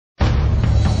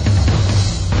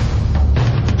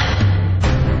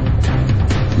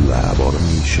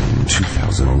Automation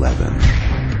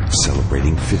 2011.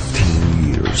 Celebrating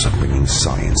 15 years of bringing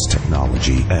science,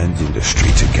 technology, and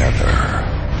industry together.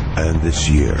 And this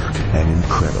year, an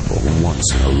incredible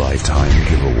once-in-a-lifetime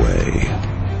giveaway.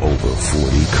 Over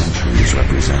 40 countries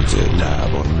represented.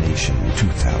 LabAutomation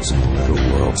 2011,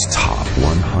 the world's top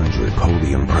 100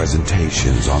 podium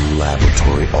presentations on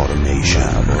laboratory automation.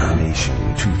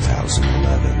 LabAutomation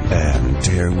 2011. And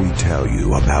dare we tell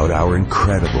you about our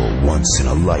incredible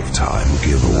once-in-a-lifetime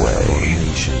giveaway.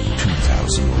 LabAutomation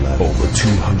 2011. Over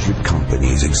 200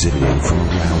 companies exhibiting from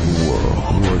around the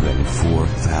world. More than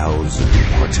 4,000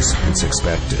 participants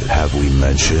expected. Have we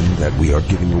mentioned that we are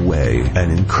giving away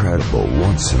an incredible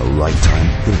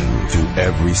once-in-a-lifetime thing to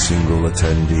every single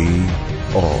attendee?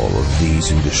 All of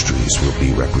these industries will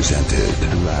be represented.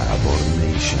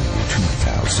 LabAutomation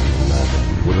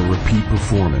 2011, with a repeat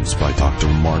performance by Dr.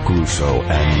 Mark Russo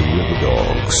and the River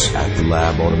Dogs at the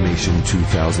LabAutomation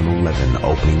 2011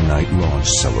 opening night launch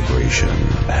celebration.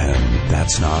 And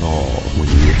that's not all. When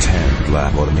you attend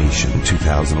LabAutomation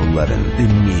 2011,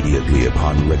 immediately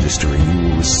upon registering, you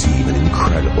will receive an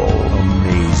incredible,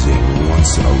 amazing,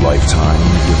 once-in-a-lifetime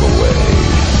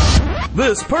giveaway.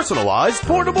 This personalized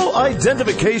portable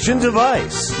identification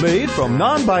device, made from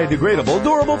non-biodegradable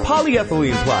durable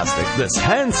polyethylene plastic. This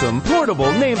handsome portable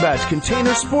name badge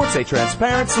container sports a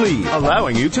transparent sleeve,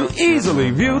 allowing you to easily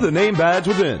view the name badge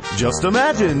within. Just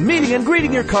imagine meeting and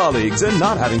greeting your colleagues and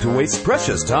not having to waste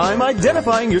precious time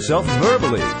identifying yourself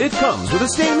verbally. It comes with a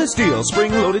stainless steel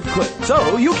spring-loaded clip,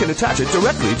 so you can attach it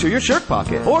directly to your shirt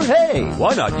pocket. Or hey,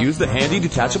 why not use the handy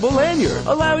detachable lanyard,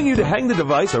 allowing you to hang the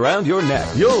device around your neck.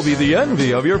 You'll be the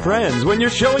envy of your friends when you're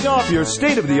showing off your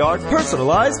state-of-the-art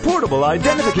personalized portable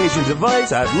identification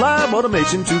device at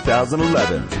LabAutomation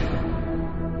 2011.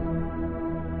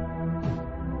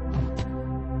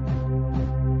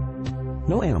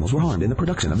 No animals were harmed in the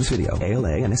production of this video.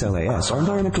 ALA and SLAS are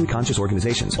environmentally conscious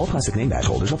organizations. All plastic name badge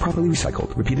holders are properly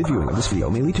recycled. Repeated viewing of this video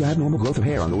may lead to abnormal growth of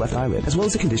hair on the left eyelid, as well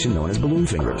as a condition known as balloon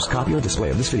fingers. Copy or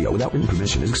display of this video without written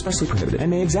permission is expressly prohibited and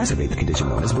may exacerbate the condition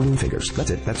known as balloon fingers.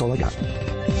 That's it. That's all I got.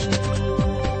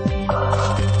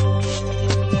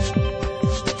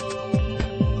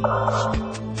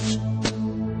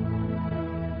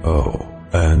 Oh,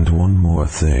 and one more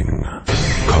thing.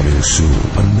 Coming soon,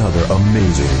 another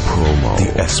amazing promo.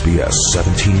 The SBS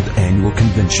 17th Annual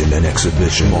Convention and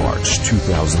Exhibition, March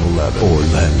 2011,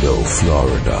 Orlando,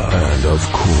 Florida. And of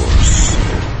course,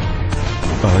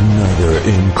 another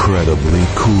incredibly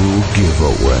cool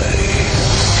giveaway.